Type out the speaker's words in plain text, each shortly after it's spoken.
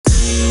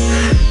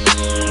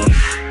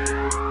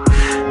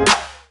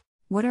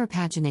What are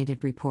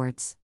paginated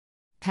reports?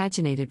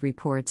 Paginated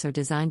reports are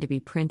designed to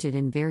be printed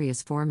in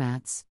various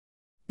formats.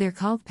 They're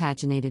called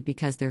paginated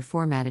because they're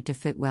formatted to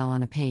fit well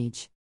on a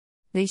page.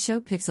 They show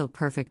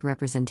pixel-perfect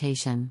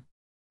representation.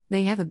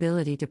 They have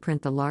ability to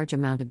print the large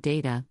amount of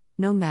data,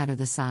 no matter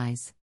the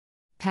size.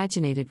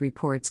 Paginated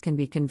reports can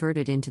be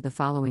converted into the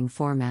following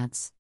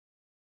formats.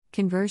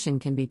 Conversion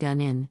can be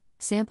done in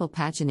Sample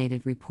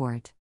Paginated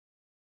Report,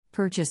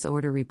 Purchase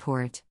Order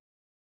Report,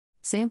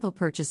 Sample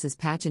Purchases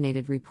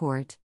Paginated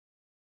Report.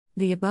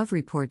 The above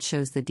report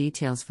shows the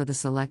details for the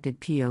selected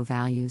PO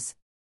values.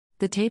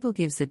 The table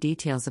gives the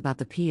details about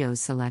the POs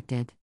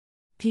selected.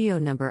 PO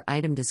number,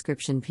 item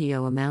description,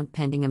 PO amount,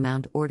 pending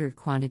amount, ordered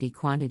quantity,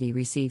 quantity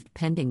received,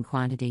 pending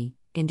quantity,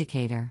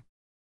 indicator.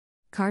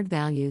 Card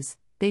values,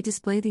 they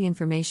display the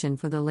information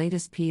for the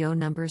latest PO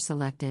number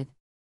selected.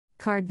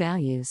 Card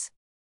values.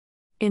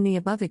 In the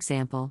above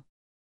example,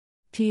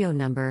 PO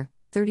number,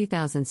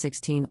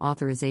 30,016,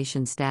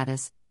 authorization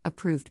status,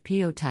 approved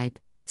PO type,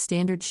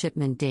 standard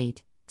shipment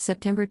date,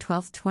 September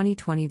 12,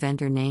 2020,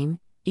 vendor name,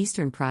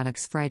 Eastern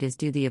Products Freight is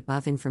due. The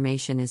above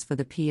information is for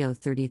the PO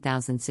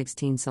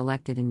 30,016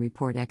 selected in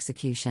report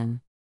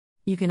execution.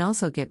 You can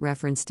also get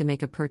reference to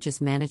make a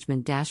purchase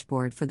management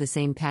dashboard for the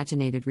same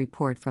paginated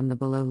report from the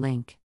below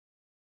link.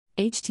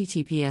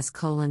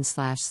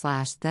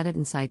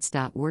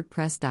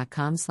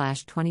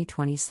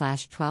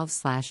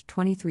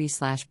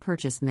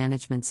 https://thetitinsights.wordpress.com/2020/12/23/purchase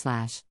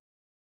management/.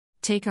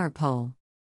 Take our poll.